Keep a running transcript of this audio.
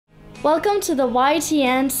Welcome to the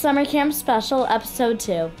YTN Summer Camp Special, Episode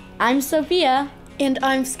 2. I'm Sophia. And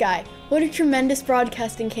I'm Sky. What a tremendous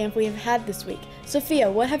broadcasting camp we have had this week. Sophia,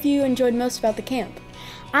 what have you enjoyed most about the camp?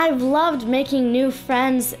 I've loved making new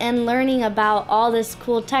friends and learning about all this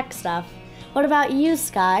cool tech stuff. What about you,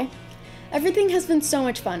 Sky? Everything has been so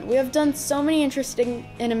much fun. We have done so many interesting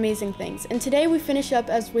and amazing things. And today we finish up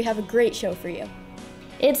as we have a great show for you.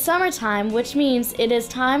 It's summertime, which means it is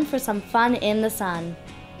time for some fun in the sun.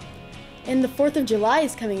 And the 4th of July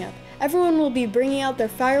is coming up. Everyone will be bringing out their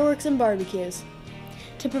fireworks and barbecues.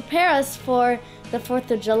 To prepare us for the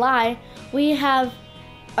 4th of July, we have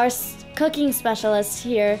our cooking specialist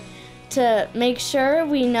here to make sure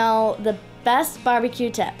we know the best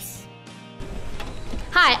barbecue tips.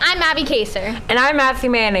 Hi, I'm Abby Kaser. And I'm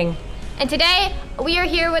Matthew Manning. And today we are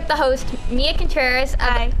here with the host, Mia Contreras,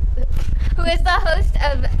 who is the host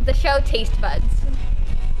of the show Taste Buds.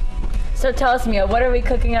 So tell us, Mia, what are we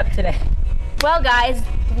cooking up today? Well, guys,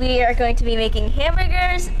 we are going to be making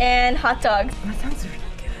hamburgers and hot dogs. That sounds really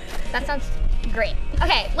good. That sounds great.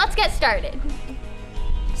 Okay, let's get started.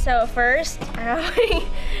 So first,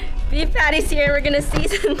 beef patties here. We're gonna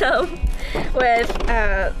season them with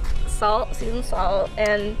seasoned salt,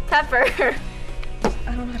 and pepper.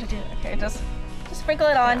 I don't know how to do it. Okay, just sprinkle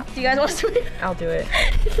it on. Do you guys want to? I'll do it.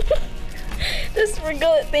 Just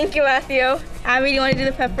sprinkle it. Thank you, Matthew. Abby, do you want to do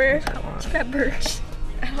the pepper? Peppers.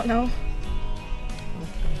 I don't know.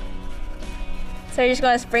 So you're just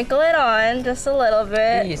gonna sprinkle it on just a little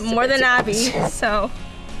bit. More than Abby. So,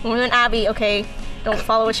 more than Abby, okay. Don't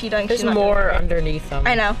follow what she's doing. There's more underneath them.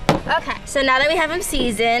 I know. Okay. So now that we have them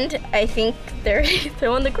seasoned, I think they're ready to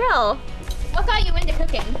throw in the grill. What got you into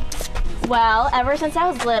cooking? Well, ever since I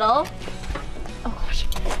was little,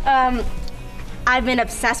 I've been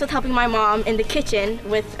obsessed with helping my mom in the kitchen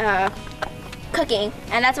with cooking,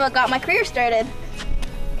 and that's what got my career started.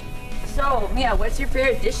 So, Mia, what's your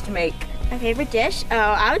favorite dish to make? My favorite dish? Oh,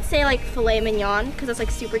 I would say like filet mignon, because it's like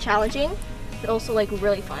super challenging, but also like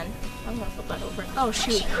really fun. I'm gonna flip that over. Oh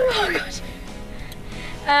shoot. Oh gosh.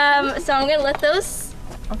 So I'm gonna let those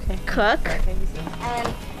cook.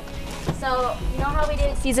 And so you know how we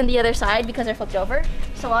didn't season the other side because they're flipped over?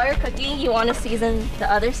 So while you're cooking, you want to season the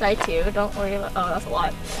other side too. Don't worry about, oh, that's a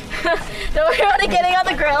lot. Don't worry about it getting on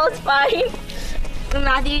the grill, it's fine. And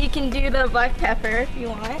Matthew, you can do the black pepper if you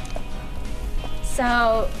want. So,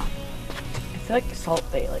 I feel like Salt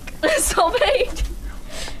Bae, Salt Bae.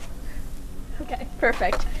 Okay,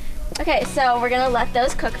 perfect. Okay, so we're gonna let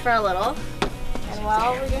those cook for a little. And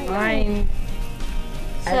while we're doing Mine.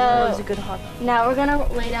 so a good hot dog. now we're gonna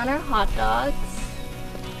lay down our hot dogs.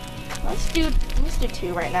 Let's do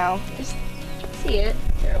 2 right now. Just see it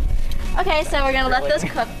through. Okay, so we're gonna let those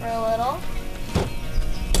cook for a little.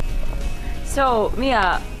 So,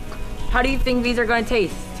 Mia, how do you think these are going to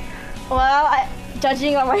taste? Well,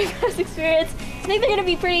 judging on my past experience, I think they're gonna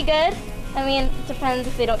be pretty good. I mean, it depends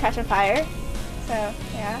if they don't catch on fire. So,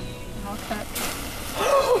 yeah. I'll cook.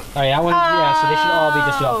 Oh yeah, so they should all be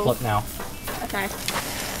just about flip now. Okay.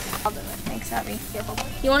 I'll do it. Thanks, Abby. Careful.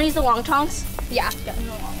 You want to use the long tongs? Yeah. Get the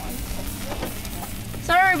long ones.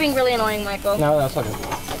 Sorry for being really annoying, Michael. No, that's okay.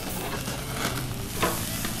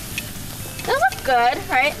 Those look good,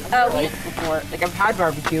 right? Before, I've had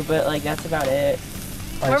barbecue, but that's about it.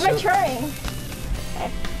 We're maturing.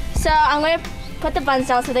 Okay. So I'm gonna put the buns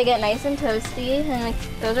down so they get nice and toasty, and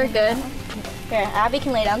those are good. Here, Abby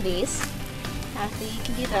can lay down these. Matthew, you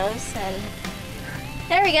can do those, and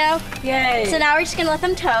there we go. Yay! So now we're just gonna let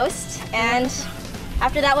them toast, and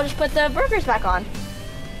after that we'll just put the burgers back on.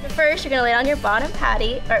 But first, you're gonna lay down your bottom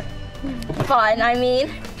patty, or bun, I mean.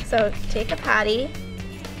 So take a patty,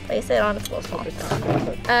 place it on, it's a little small.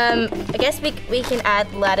 I guess we can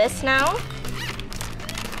add lettuce now.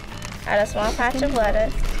 Add a small patch of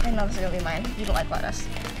lettuce. I know this is gonna be mine. You don't like lettuce.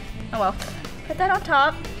 Oh well. Put that on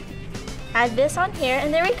top. Add this on here,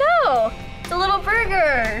 and there we go. It's a little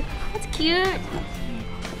burger. That's cute.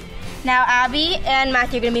 Now Abby and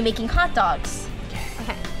Matthew are gonna be making hot dogs.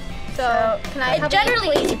 Okay. So can I it's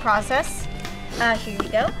generally an easy process. Here we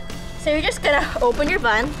go. So you're just gonna open your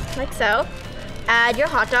bun, like so. Add your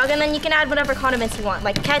hot dog, and then you can add whatever condiments you want,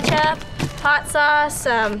 like ketchup, hot sauce,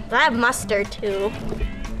 I have mustard too.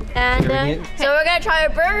 And so we're gonna try our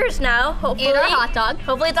burgers now. Hopefully, eat our hot dog.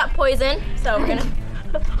 Hopefully it's not poison. So we're gonna.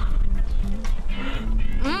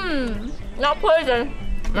 Not poison.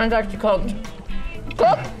 Mine's actually cooked.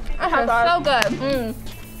 Cooked? So good.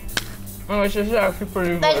 Oh, it's just actually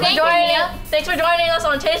pretty good. Thanks for joining us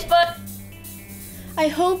on Taste Bud. I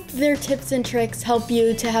hope their tips and tricks help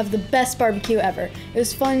you to have the best barbecue ever. It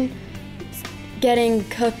was fun getting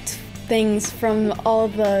cooked things from all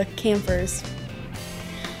the campers.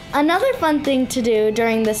 Another fun thing to do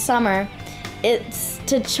during the summer is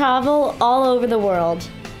to travel all over the world.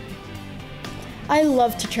 I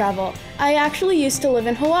love to travel. I actually used to live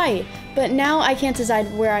in Hawaii, but now I can't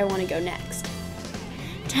decide where I want to go next.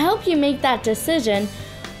 To help you make that decision,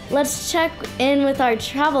 let's check in with our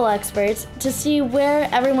travel experts to see where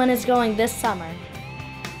everyone is going this summer.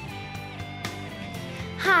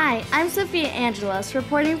 Hi, I'm Sophia Angelos,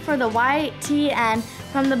 reporting for the YTN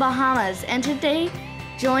from the Bahamas, and today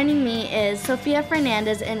joining me is Sophia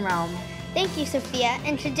Fernandez in Rome. Thank you, Sophia,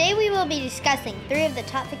 and today we will be discussing 3 of the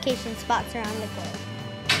top vacation spots around the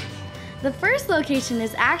globe. The first location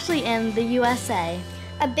is actually in the USA.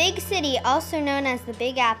 A big city also known as the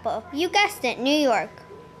Big Apple. You guessed it, New York.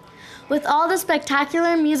 With all the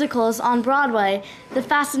spectacular musicals on Broadway, the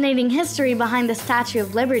fascinating history behind the Statue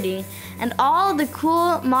of Liberty, and all the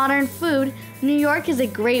cool modern food, New York is a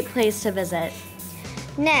great place to visit.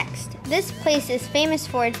 Next, this place is famous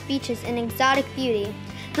for its beaches and exotic beauty.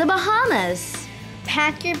 The Bahamas.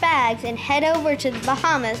 Pack your bags and head over to the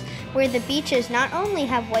Bahamas, where the beaches not only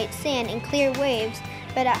have white sand and clear waves,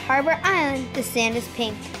 but at Harbor Island, the sand is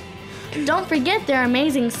pink. Don't forget their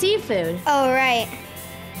amazing seafood. Oh, right.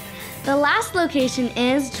 The last location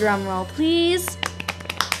is, drumroll please,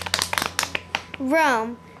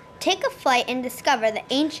 Rome. Take a flight and discover the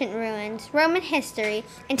ancient ruins, Roman history,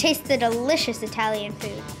 and taste the delicious Italian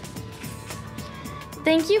food.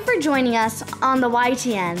 Thank you for joining us on the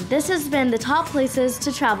YTN. This has been the top places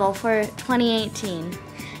to travel for 2018.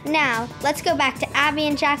 Now, let's go back to Abby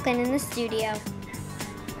and Jacqueline in the studio.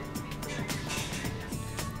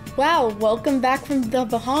 Wow, welcome back from the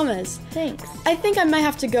Bahamas. Thanks. I think I might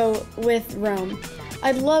have to go with Rome.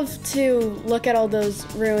 I'd love to look at all those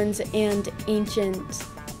ruins and ancient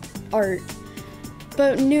art,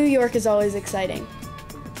 but New York is always exciting.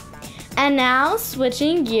 And now,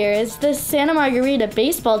 switching gears, the Santa Margarita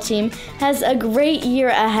baseball team has a great year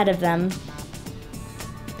ahead of them.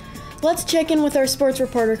 Let's check in with our sports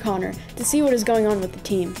reporter Connor to see what is going on with the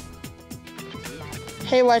team.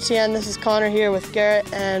 Hey YTN, this is Connor here with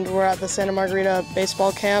Garrett, and we're at the Santa Margarita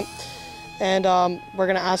baseball camp, and we're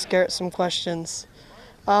going to ask Garrett some questions.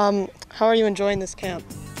 How are you enjoying this camp?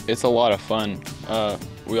 It's a lot of fun.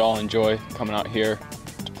 We all enjoy coming out here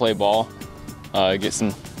to play ball, get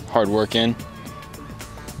some hard work in.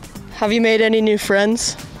 Have you made any new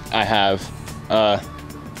friends? I have.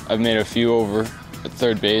 I've made a few over at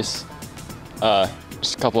third base.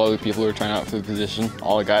 Just a couple other people who are trying out for the position.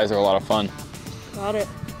 All the guys are a lot of fun. Got it.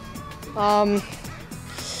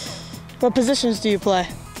 What positions do you play?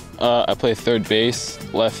 I play third base,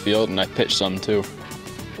 left field, and I pitch some too.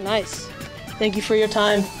 Nice. Thank you for your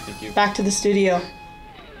time. Thank you. Back to the studio.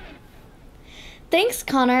 Thanks,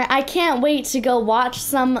 Connor. I can't wait to go watch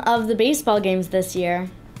some of the baseball games this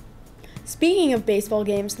year. Speaking of baseball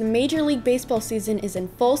games, the Major League Baseball season is in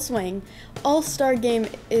full swing. All-Star Game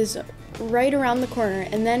is right around the corner,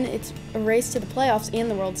 and then it's a race to the playoffs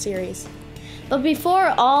and the World Series. But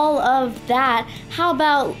before all of that, how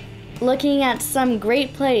about looking at some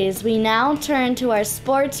great plays? We now turn to our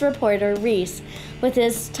sports reporter, Reese, with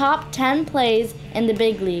his top 10 plays in the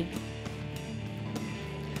big league.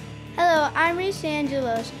 Hello, I'm Reese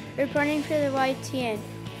Angelos, reporting for the YTN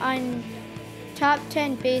on top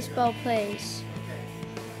 10 baseball plays.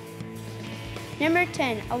 Number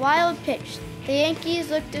 10, a wild pitch. The Yankees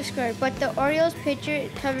look to score, but the Orioles pitcher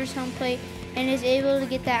covers home plate and is able to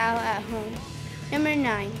get that out at home. Number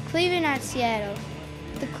 9, Cleveland at Seattle.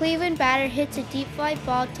 The Cleveland batter hits a deep fly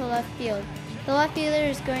ball to left field. The left fielder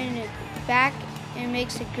is going back and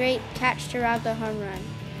makes a great catch to rob the home run.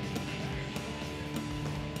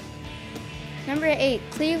 Number 8,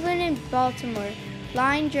 Cleveland and Baltimore.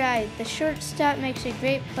 Line drive. The shortstop makes a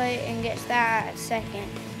great play and gets that at second.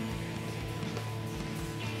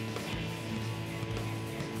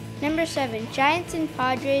 Number 7, Giants and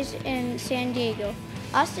Padres in San Diego.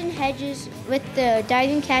 Austin Hedges with the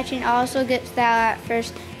diving catch and also gets that at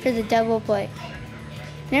first for the double play.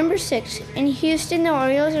 Number 6, in Houston, the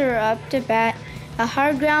Orioles are up to bat. A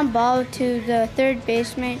hard ground ball to the third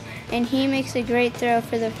baseman, and he makes a great throw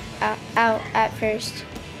for the out at first.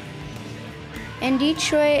 In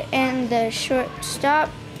Detroit, and the shortstop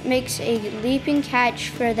makes a leaping catch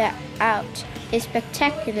for the out. A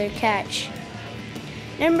spectacular catch.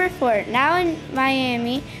 Number 4, now in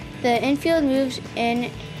Miami, the infield moves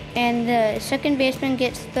in and the second baseman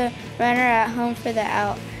gets the runner at home for the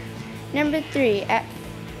out. Number 3, at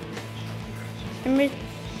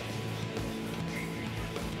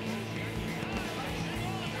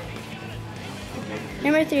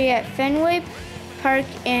Fenway Park,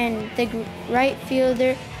 and the right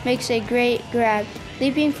fielder makes a great grab,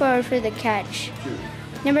 leaping forward for the catch.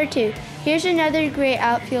 Number 2, here's another great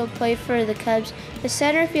outfield play for the Cubs. The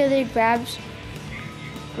center fielder grabs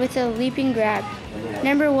with a leaping grab.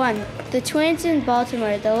 Number 1, the Twins in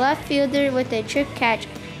Baltimore. The left fielder with a trick catch.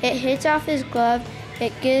 It hits off his glove.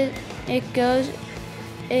 It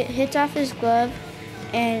hits off his glove,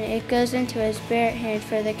 and it goes into his bare hand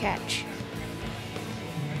for the catch.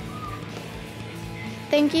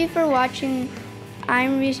 Thank you for watching.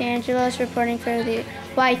 I'm Reese Angelos reporting for the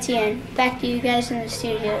YTN. Back to you guys in the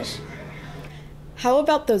studios. How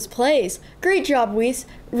about those plays? Great job, Reese.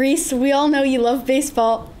 Reese, we all know you love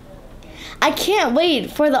baseball. I can't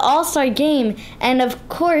wait for the All-Star Game and, of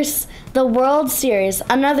course, the World Series.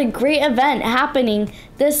 Another great event happening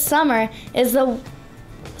this summer is the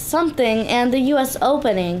U.S.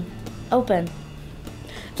 Open.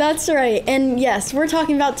 That's right, and yes, we're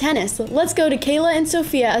talking about tennis. Let's go to Kayla and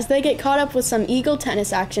Sophia as they get caught up with some Eagle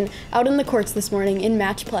tennis action out in the courts this morning in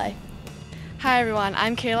match play. Hi everyone,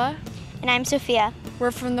 I'm Kayla. And I'm Sophia.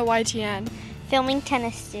 We're from the YTN. Filming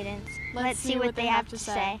tennis students. Let's see what they have to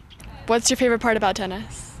say. What's your favorite part about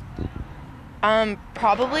tennis?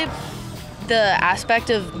 Probably the aspect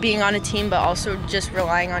of being on a team, but also just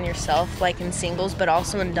relying on yourself, like in singles, but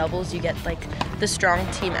also in doubles, you get like the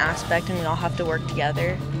strong team aspect and we all have to work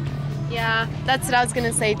together. Yeah, that's what I was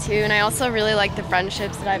gonna say too, and I also really like the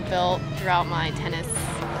friendships that I've built throughout my tennis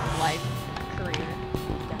life career.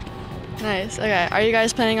 Nice, okay. Are you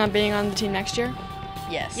guys planning on being on the team next year?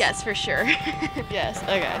 Yes. Yes, for sure. Yes,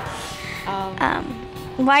 okay.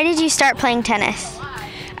 Why did you start playing tennis?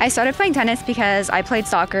 I started playing tennis because I played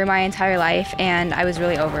soccer my entire life and I was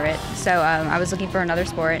really over it. So I was looking for another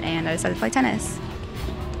sport and I decided to play tennis.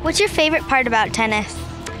 What's your favorite part about tennis?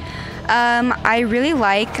 I really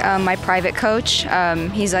like my private coach.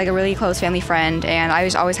 He's like a really close family friend and I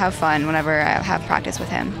always have fun whenever I have practice with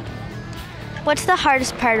him. What's the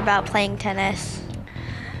hardest part about playing tennis?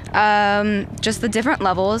 Just the different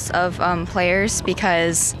levels of players,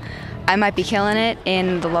 because I might be killing it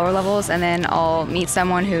in the lower levels and then I'll meet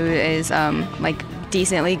someone who is like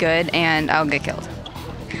decently good and I'll get killed.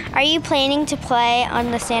 Are you planning to play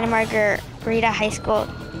on the Santa Margarita High School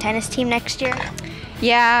tennis team next year?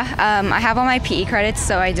 Yeah, I have all my PE credits,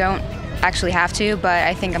 so I don't actually have to, but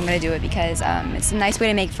I think I'm going to do it because it's a nice way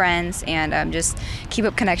to make friends and just keep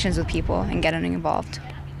up connections with people and get involved.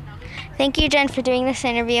 Thank you, Jen, for doing this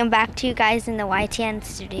interview, and back to you guys in the YTN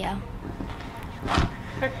studio.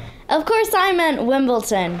 Of course, I meant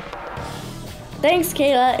Wimbledon. Thanks,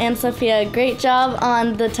 Kayla and Sophia. Great job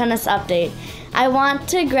on the tennis update. I want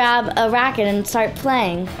to grab a racket and start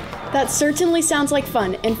playing. That certainly sounds like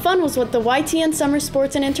fun, and fun was what the YTN Summer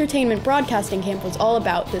Sports and Entertainment Broadcasting Camp was all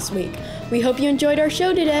about this week. We hope you enjoyed our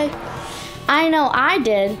show today. I know I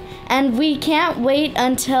did, and we can't wait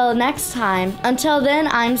until next time. Until then,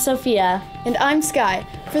 I'm Sophia. And I'm Sky.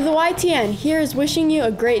 For the YTN, here is wishing you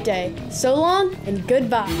a great day. So long, and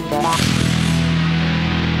goodbye.